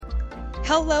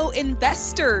Hello,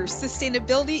 investors,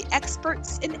 sustainability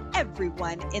experts, and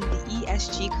everyone in the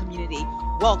ESG community.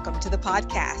 Welcome to the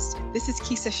podcast. This is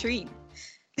Kisa Shreen.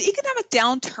 The economic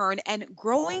downturn and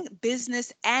growing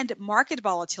business and market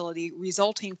volatility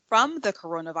resulting from the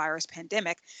coronavirus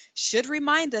pandemic should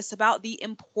remind us about the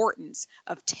importance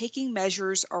of taking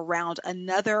measures around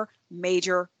another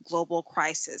major global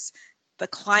crisis, the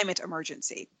climate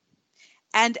emergency.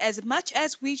 And as much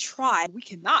as we try, we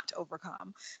cannot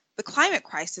overcome the climate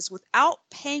crisis without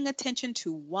paying attention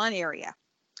to one area: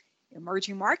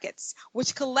 emerging markets,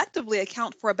 which collectively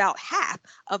account for about half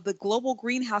of the global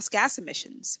greenhouse gas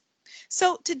emissions.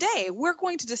 So today, we're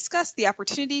going to discuss the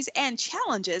opportunities and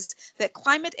challenges that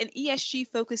climate and ESG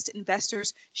focused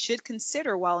investors should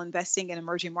consider while investing in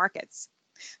emerging markets.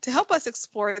 To help us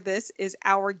explore this is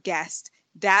our guest,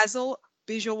 Dazzle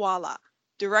Bijawala,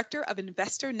 Director of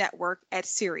Investor Network at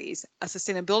Ceres, a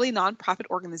sustainability nonprofit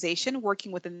organization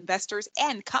working with investors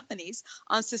and companies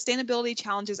on sustainability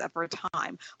challenges of our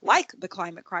time, like the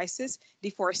climate crisis,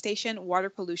 deforestation, water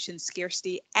pollution,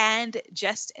 scarcity, and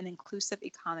just and inclusive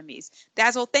economies.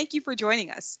 Dazzle, thank you for joining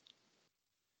us.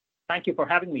 Thank you for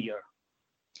having me here.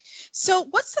 So,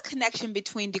 what's the connection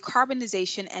between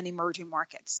decarbonization and emerging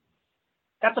markets?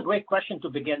 That's a great question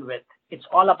to begin with. It's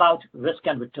all about risk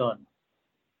and return.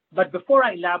 But before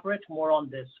I elaborate more on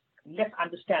this, let's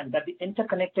understand that the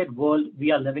interconnected world we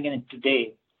are living in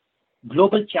today,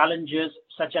 global challenges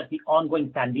such as the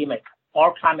ongoing pandemic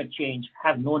or climate change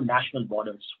have no national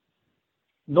borders.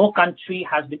 No country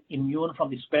has been immune from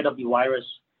the spread of the virus,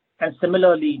 and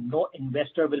similarly, no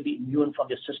investor will be immune from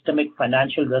the systemic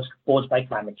financial risk posed by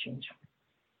climate change.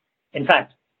 In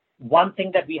fact, one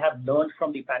thing that we have learned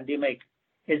from the pandemic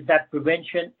is that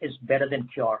prevention is better than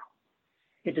cure.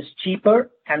 It is cheaper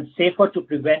and safer to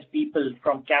prevent people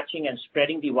from catching and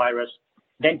spreading the virus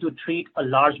than to treat a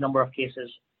large number of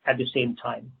cases at the same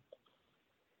time.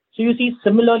 So you see,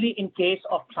 similarly, in case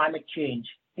of climate change,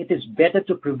 it is better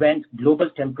to prevent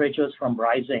global temperatures from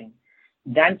rising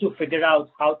than to figure out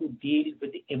how to deal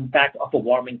with the impact of a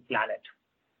warming planet.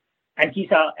 And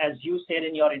Kisa, as you said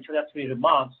in your introductory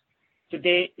remarks,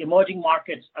 today emerging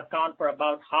markets account for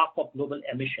about half of global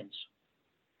emissions.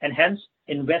 And hence,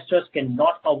 investors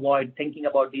cannot avoid thinking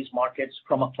about these markets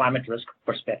from a climate risk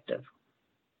perspective.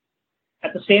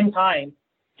 At the same time,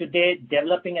 today,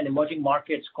 developing and emerging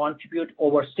markets contribute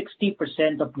over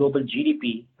 60% of global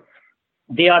GDP.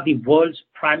 They are the world's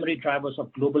primary drivers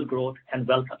of global growth and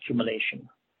wealth accumulation.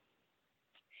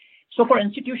 So for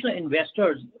institutional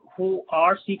investors who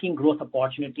are seeking growth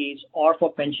opportunities, or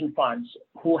for pension funds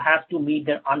who have to meet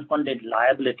their unfunded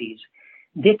liabilities,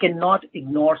 they cannot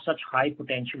ignore such high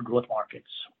potential growth markets.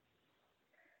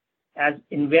 As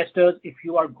investors, if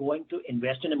you are going to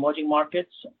invest in emerging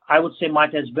markets, I would say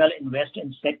might as well invest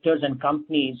in sectors and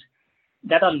companies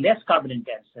that are less carbon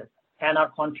intensive and are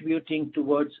contributing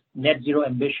towards net zero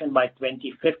ambition by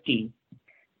 2050.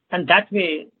 And that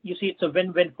way, you see, it's a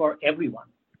win-win for everyone.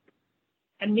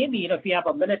 And maybe, if you have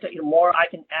a minute or more, I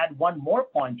can add one more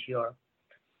point here,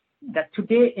 that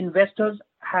today investors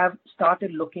have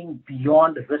started looking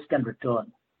beyond risk and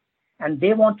return. And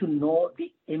they want to know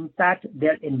the impact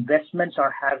their investments are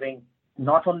having,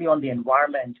 not only on the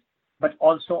environment, but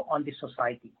also on the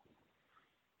society.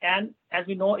 And as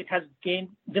we know, this has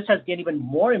gained even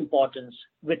more importance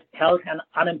with health and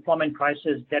unemployment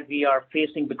crisis that we are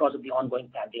facing because of the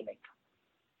ongoing pandemic.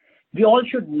 We all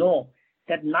should know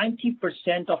that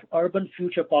 90% of urban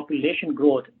future population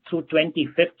growth through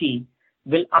 2050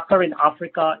 will occur in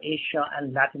Africa, Asia,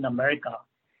 and Latin America.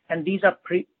 And these are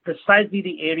precisely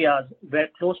the areas where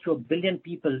close to 1 billion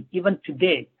people, even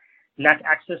today, lack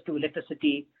access to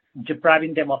electricity,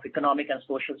 depriving them of economic and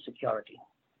social security.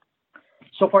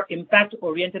 So for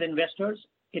impact-oriented investors,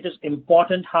 it is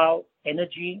important how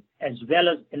energy, as well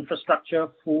as infrastructure,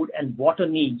 food, and water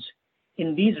needs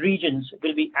in these regions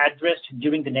will be addressed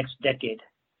during the next decade.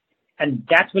 And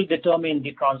that will determine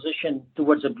the transition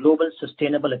towards a global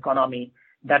sustainable economy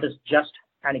that is just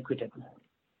and equitable.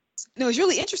 No, it's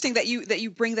really interesting that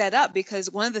you bring that up, because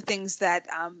one of the things that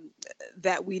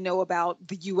we know about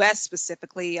the U.S.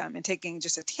 specifically, and taking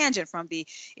just a tangent from the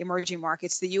emerging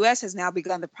markets, the U.S. has now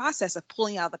begun the process of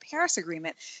pulling out of the Paris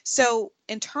Agreement. So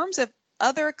in terms of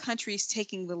other countries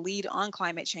taking the lead on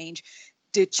climate change,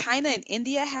 do China and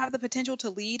India have the potential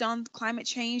to lead on climate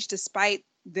change despite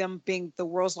them being the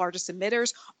world's largest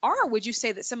emitters? Or would you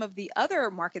say that some of the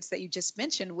other markets that you just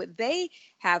mentioned, would they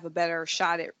have a better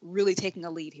shot at really taking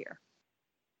a lead here?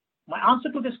 My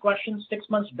answer to this question 6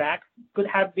 months back could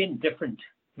have been different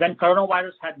when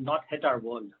coronavirus had not hit our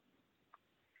world.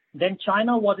 Then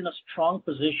China was in a strong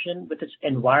position with its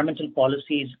environmental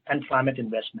policies and climate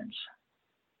investments.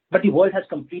 But the world has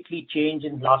completely changed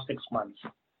in the last 6 months.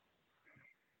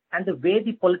 And the way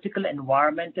the political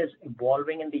environment is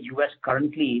evolving in the US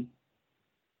currently,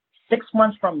 6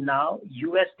 months from now,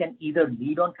 US can either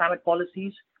lead on climate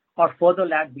policies or further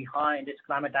lag behind its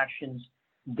climate actions,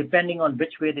 depending on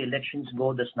which way the elections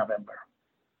go this November.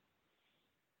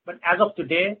 But as of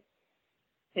today,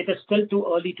 it is still too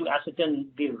early to ascertain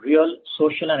the real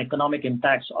social and economic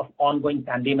impacts of ongoing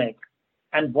pandemic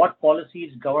and what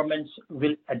policies governments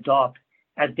will adopt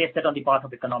as they set on the path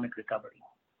of economic recovery.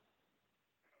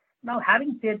 Now,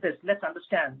 having said this, let's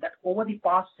understand that over the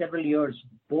past several years,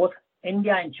 both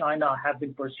India and China have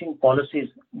been pursuing policies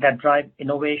that drive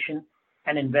innovation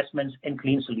and investments in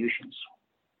clean solutions.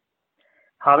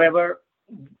 However,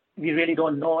 we really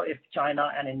don't know if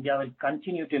China and India will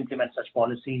continue to implement such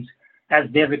policies as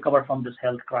they recover from this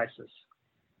health crisis.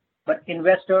 But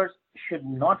investors should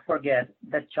not forget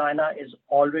that China is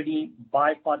already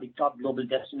by far the top global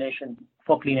destination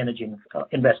for clean energy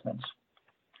investments.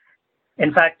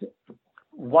 In fact,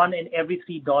 1 in every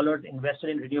 $3 invested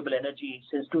in renewable energy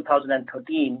since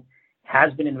 2013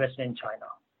 has been invested in China.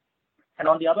 And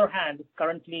on the other hand,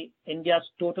 currently, India's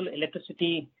total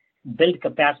electricity build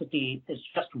capacity is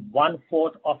just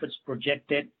 1/4 of its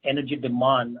projected energy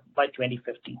demand by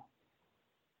 2050.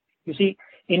 You see,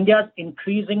 India's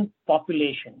increasing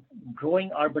population, growing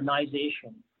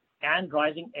urbanization, and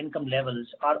rising income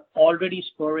levels are already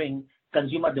spurring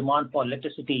consumer demand for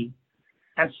electricity.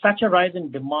 And such a rise in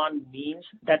demand means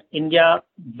that India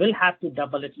will have to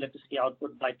double its electricity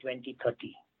output by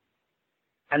 2030.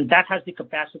 And that has the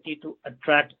capacity to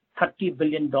attract $30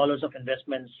 billion of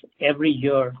investments every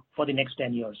year for the next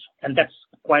 10 years. And that's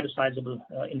quite a sizable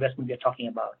investment we are talking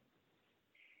about.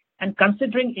 And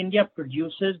considering India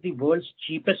produces the world's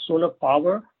cheapest solar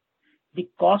power, the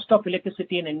cost of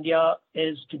electricity in India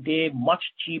is today much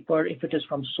cheaper if it is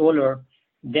from solar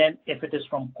than if it is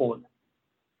from coal.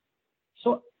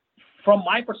 So from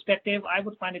my perspective, I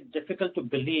would find it difficult to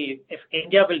believe if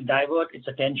India will divert its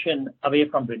attention away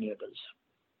from renewables.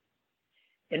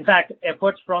 In fact,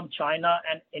 efforts from China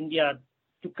and India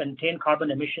to contain carbon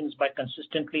emissions by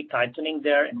consistently tightening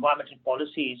their environmental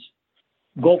policies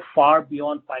go far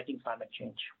beyond fighting climate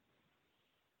change.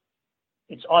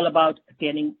 It's all about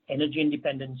attaining energy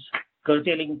independence,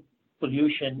 curtailing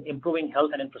pollution, improving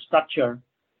health and infrastructure,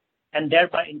 and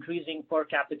thereby increasing per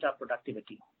capita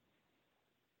productivity.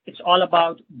 It's all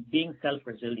about being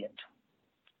self-resilient.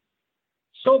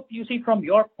 So you see, from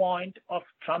your point of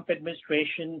Trump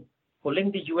administration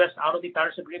pulling the US out of the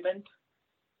Paris Agreement,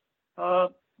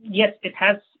 yes, it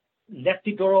has left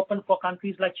the door open for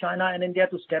countries like China and India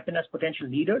to step in as potential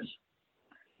leaders.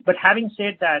 But having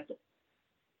said that,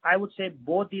 I would say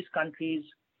both these countries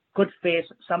could face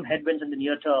some headwinds in the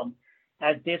near term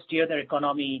as they steer their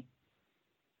economy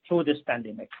through this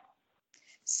pandemic.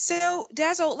 So,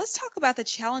 Dazzle, let's talk about the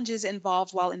challenges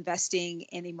involved while investing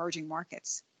in emerging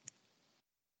markets.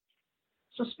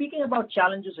 So speaking about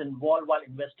challenges involved while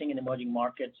investing in emerging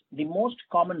markets, the most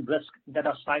common risks that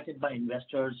are cited by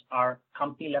investors are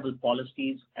company-level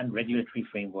policies and regulatory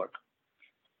framework.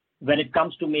 When it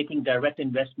comes to making direct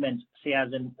investments, say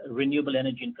as in renewable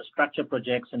energy infrastructure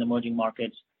projects in emerging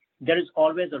markets, there is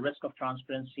always a risk of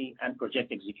transparency and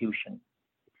project execution.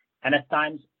 And at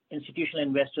times, institutional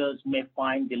investors may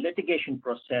find the litigation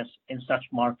process in such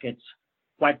markets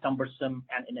quite cumbersome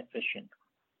and inefficient.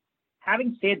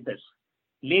 Having said this,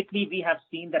 lately we have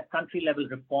seen that country-level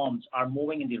reforms are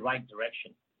moving in the right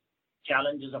direction.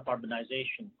 Challenges of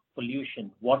urbanization,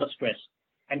 pollution, water stress,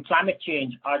 and climate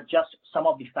change are just some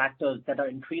of the factors that are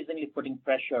increasingly putting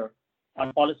pressure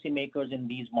on policymakers in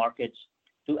these markets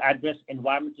to address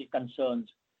environmental concerns,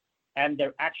 and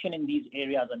their action in these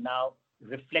areas are now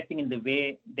reflecting in the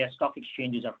way their stock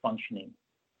exchanges are functioning.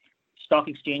 Stock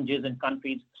exchanges in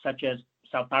countries such as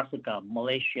South Africa,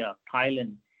 Malaysia,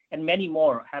 Thailand, and many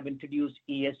more have introduced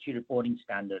ESG reporting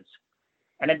standards.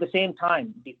 And at the same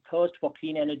time, the thirst for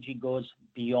clean energy goes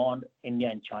beyond India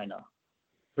and China.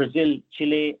 Brazil,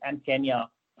 Chile, and Kenya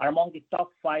are among the top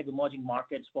 5 emerging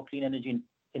markets for clean energy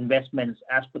investments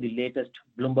as per the latest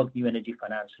Bloomberg New Energy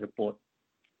Finance report.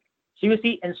 So you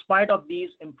see, in spite of these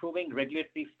improving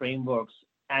regulatory frameworks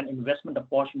and investment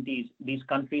opportunities these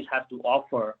countries have to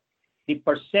offer, the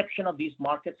perception of these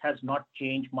markets has not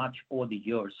changed much over the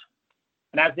years.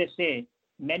 And as they say,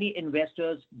 many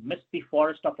investors miss the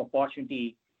forest of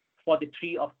opportunity for the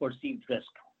tree of perceived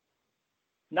risk.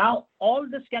 Now, all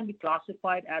this can be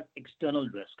classified as external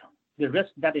risk, the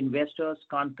risk that investors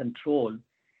can't control,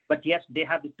 but yes, they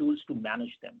have the tools to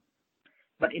manage them.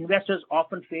 But investors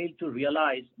often fail to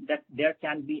realize that there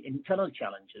can be internal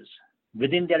challenges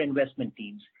within their investment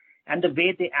teams and the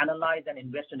way they analyze and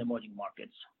invest in emerging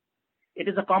markets. It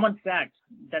is a common fact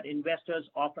that investors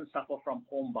often suffer from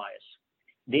home bias.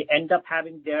 They end up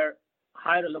having their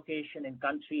higher allocation in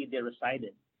country they reside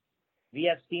in. We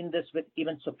have seen this with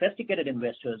even sophisticated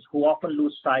investors who often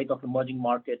lose sight of emerging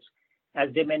markets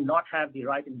as they may not have the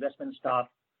right investment staff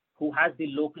who has the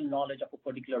local knowledge of a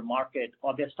particular market,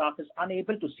 or their staff is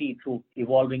unable to see through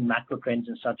evolving macro trends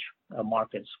in such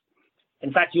markets.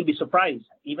 In fact, you'll be surprised.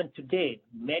 Even today,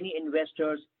 many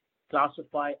investors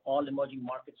classify all emerging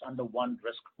markets under one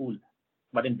risk pool.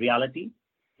 But in reality,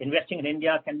 investing in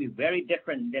India can be very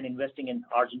different than investing in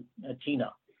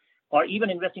Argentina, or even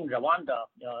investing in Rwanda,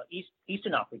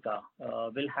 Eastern Africa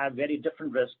will have very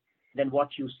different risks than what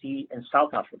you see in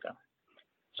South Africa.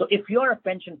 So if you're a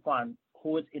pension fund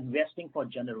who is investing for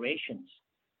generations,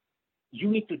 you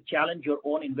need to challenge your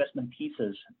own investment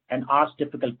thesis and ask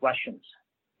difficult questions.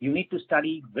 You need to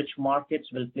study which markets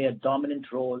will play a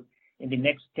dominant role in the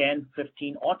next 10,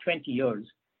 15, or 20 years,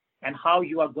 and how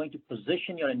you are going to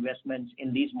position your investments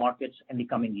in these markets in the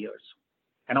coming years.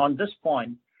 And on this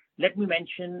point, let me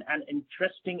mention an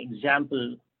interesting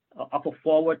example of a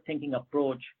forward-thinking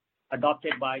approach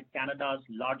adopted by Canada's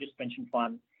largest pension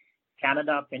fund,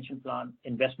 Canada Pension Plan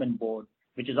Investment Board,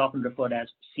 which is often referred as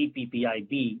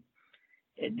CPPIB.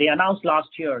 They announced last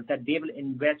year that they will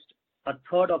invest a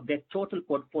third of their total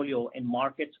portfolio in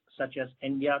markets such as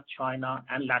India, China,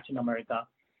 and Latin America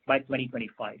by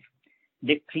 2025.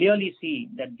 They clearly see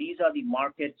that these are the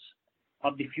markets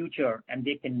of the future, and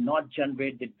they cannot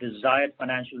generate the desired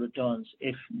financial returns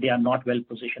if they are not well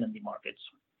positioned in the markets.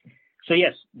 So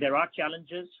yes, there are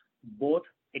challenges, both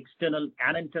external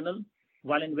and internal,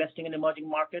 while investing in emerging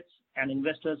markets, and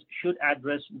investors should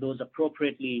address those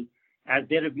appropriately as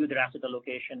they review their asset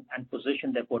allocation and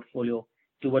position their portfolio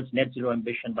towards net zero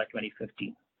ambition by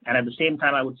 2050. And at the same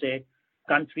time, I would say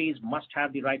countries must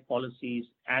have the right policies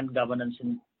and governance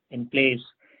in place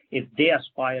if they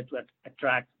aspire to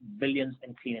attract billions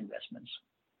in clean investments.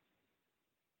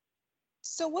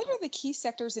 So what are the key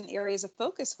sectors and areas of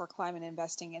focus for climate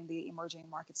investing in the emerging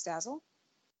markets, Dazzle?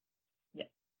 Yeah.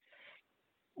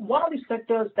 One of the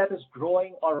sectors that is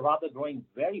growing, or rather growing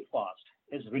very fast,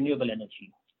 is renewable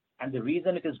energy. And the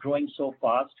reason it is growing so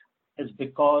fast is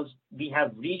because we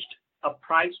have reached a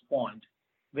price point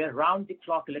where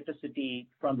round-the-clock electricity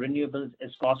from renewables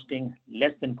is costing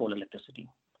less than coal electricity.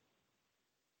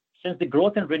 Since the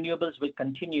growth in renewables will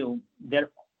continue, there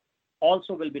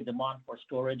also will be demand for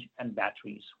storage and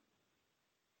batteries.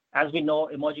 As we know,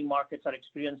 emerging markets are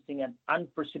experiencing an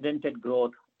unprecedented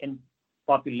growth in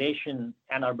population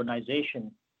and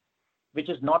urbanization, which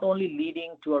is not only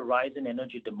leading to a rise in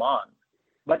energy demand,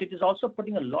 but it is also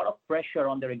putting a lot of pressure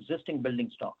on their existing building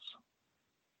stocks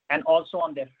and also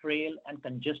on their frail and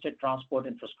congested transport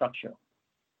infrastructure.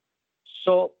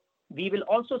 So we will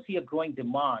also see a growing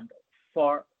demand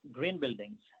for green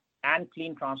buildings and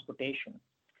clean transportation.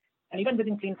 And even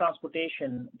within clean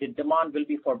transportation, the demand will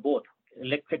be for both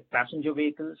electric passenger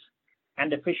vehicles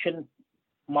and efficient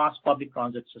mass public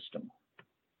transit system.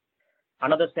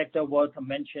 Another sector worth a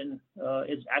mention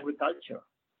is agriculture,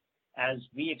 as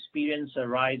we experience a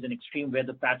rise in extreme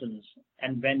weather patterns.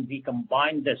 And when we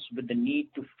combine this with the need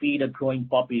to feed a growing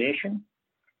population,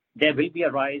 there will be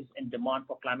a rise in demand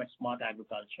for climate smart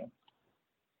agriculture.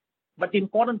 But the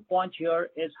important point here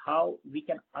is how we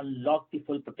can unlock the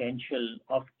full potential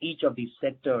of each of these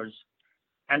sectors.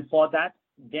 And for that,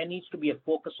 there needs to be a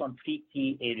focus on three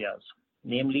key areas,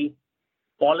 namely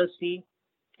policy,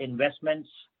 investments,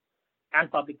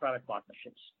 and public-private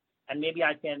partnerships. And maybe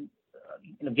I can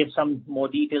give some more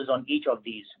details on each of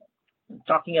these.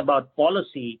 Talking about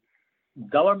policy,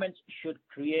 governments should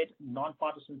create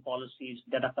nonpartisan policies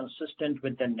that are consistent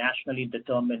with their nationally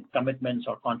determined commitments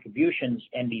or contributions,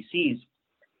 NDCs,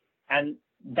 and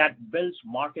that builds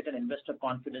market and investor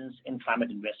confidence in climate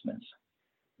investments.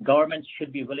 Governments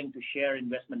should be willing to share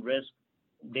investment risk.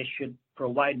 They should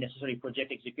provide necessary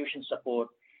project execution support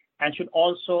and should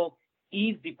also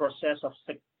ease the process of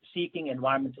seeking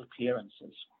environmental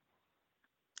clearances.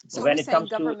 So when it comes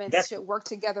to governments should work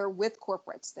together with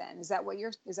corporates, then is that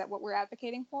what we're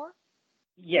advocating for?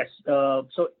 Yes.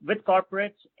 So with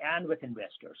corporates and with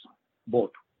investors, both.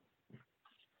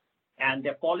 And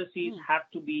their policies have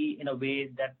to be in a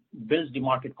way that builds the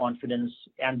market confidence.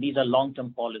 And these are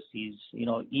long-term policies.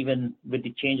 Even with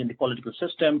the change in the political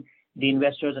system, the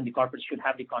investors and the corporates should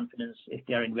have the confidence if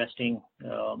they are investing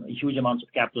huge amounts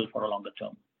of capital for a longer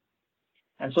term.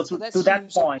 And so to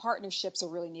that point, partnerships are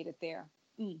really needed there.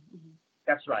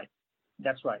 That's right.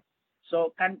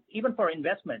 So, and even for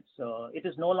investments, it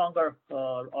is no longer,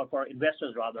 or for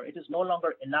investors rather, it is no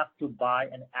longer enough to buy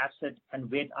an asset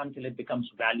and wait until it becomes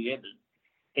valuable.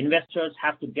 Investors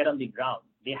have to get on the ground.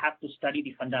 They have to study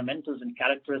the fundamentals and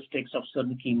characteristics of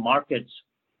certain key markets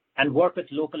and work with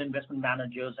local investment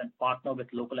managers and partner with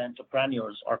local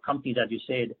entrepreneurs or companies, as you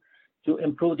said, to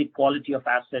improve the quality of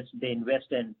assets they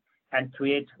invest in and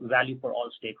create value for all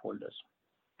stakeholders.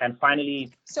 And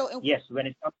finally, yes, when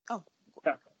it comes,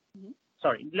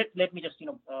 sorry, let me just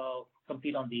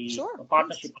complete on the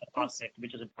partnership aspect,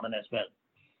 which is important as well.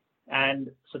 And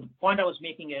so the point I was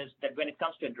making is that when it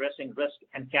comes to addressing risk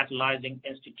and catalyzing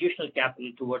institutional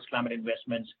capital towards climate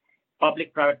investments,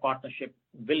 public-private partnership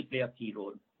will play a key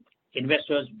role.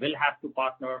 Investors will have to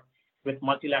partner with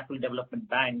multilateral development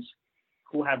banks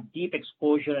who have deep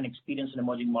exposure and experience in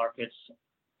emerging markets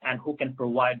and who can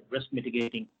provide risk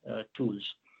mitigating tools.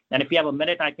 And if you have a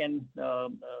minute, I can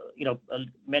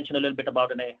mention a little bit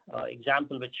about an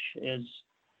example which is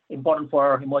important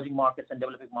for emerging markets and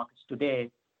developing markets today,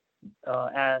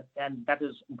 and that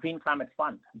is Green Climate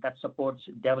Fund that supports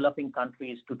developing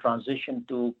countries to transition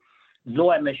to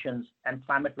low emissions and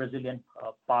climate resilient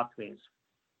pathways.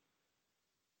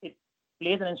 It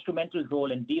plays an instrumental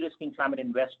role in de-risking climate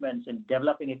investments in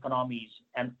developing economies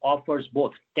and offers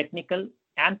both technical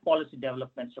and policy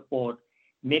development support,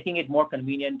 making it more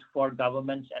convenient for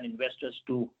governments and investors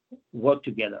to work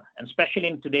together. And especially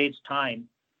in today's time,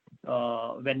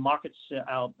 when markets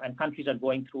and countries are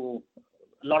going through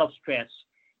a lot of stress,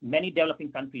 many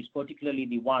developing countries, particularly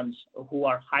the ones who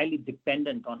are highly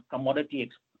dependent on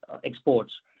commodity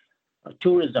exports,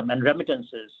 tourism and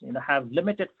remittances, have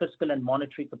limited fiscal and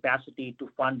monetary capacity to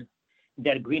fund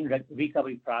their green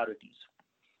recovery priorities.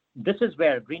 This is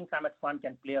where Green Climate Fund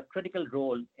can play a critical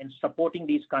role in supporting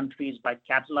these countries by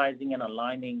catalyzing and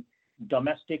aligning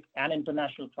domestic and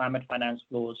international climate finance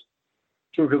flows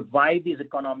to revive these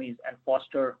economies and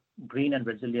foster green and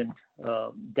resilient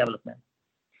development.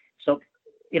 So,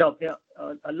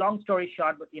 a long story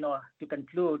short, but to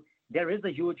conclude, there is a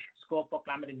huge scope for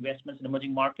climate investments in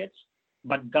emerging markets,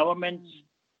 but governments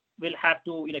will have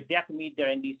to, they have to meet their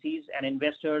NDCs and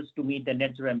investors to meet their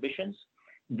net zero ambitions.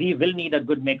 We will need a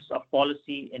good mix of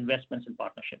policy, investments, and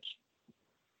partnerships.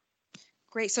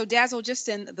 Great. So Dazzle, just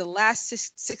in the last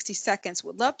 60 seconds,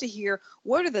 would love to hear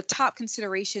what are the top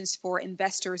considerations for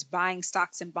investors buying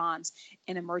stocks and bonds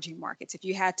in emerging markets? If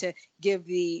you had to give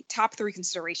the top 3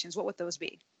 considerations, what would those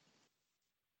be?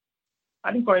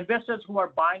 I think for investors who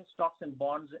are buying stocks and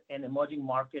bonds in emerging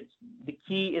markets, the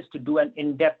key is to do an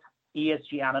in-depth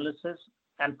ESG analysis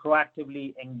and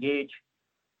proactively engage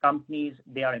companies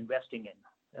they are investing in.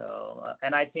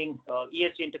 And I think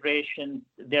ESG integration,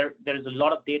 there is a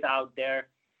lot of data out there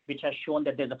which has shown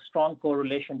that there's a strong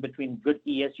correlation between good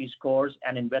ESG scores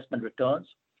and investment returns.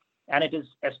 And it is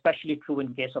especially true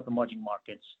in case of emerging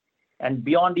markets. And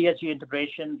beyond ESG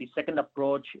integration, the second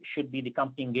approach should be the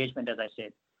company engagement, as I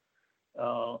said.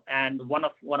 And one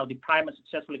of the prime and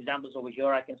successful examples over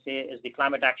here, I can say, is the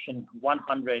Climate Action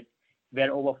 100,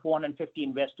 where over 450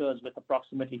 investors with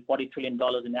approximately $40 trillion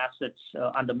in assets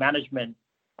under management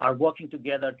are working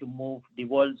together to move the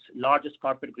world's largest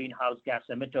corporate greenhouse gas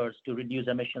emitters to reduce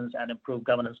emissions and improve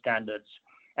governance standards.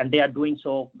 And they are doing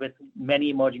so with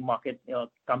many emerging market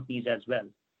companies as well.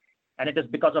 And it is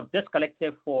because of this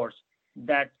collective force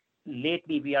that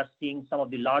lately we are seeing some of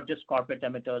the largest corporate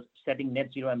emitters setting net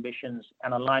zero ambitions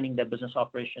and aligning their business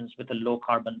operations with a low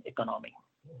carbon economy.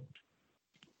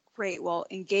 Great. Well,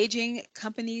 engaging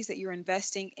companies that you're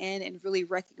investing in and really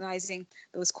recognizing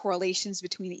those correlations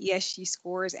between the ESG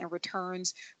scores and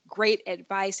returns. Great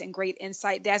advice and great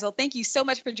insight. Dazzle, thank you so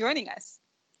much for joining us.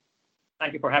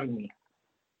 Thank you for having me.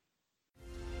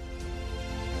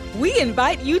 We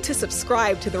invite you to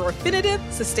subscribe to the Refinitiv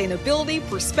Sustainability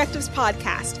Perspectives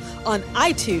podcast on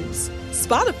iTunes,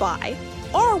 Spotify,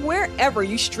 or wherever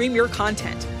you stream your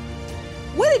content.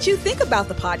 What did you think about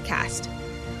the podcast?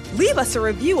 Leave us a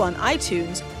review on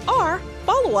iTunes or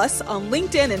follow us on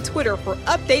LinkedIn and Twitter for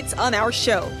updates on our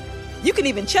show. You can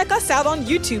even check us out on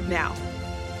YouTube now.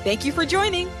 Thank you for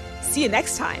joining. See you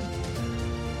next time.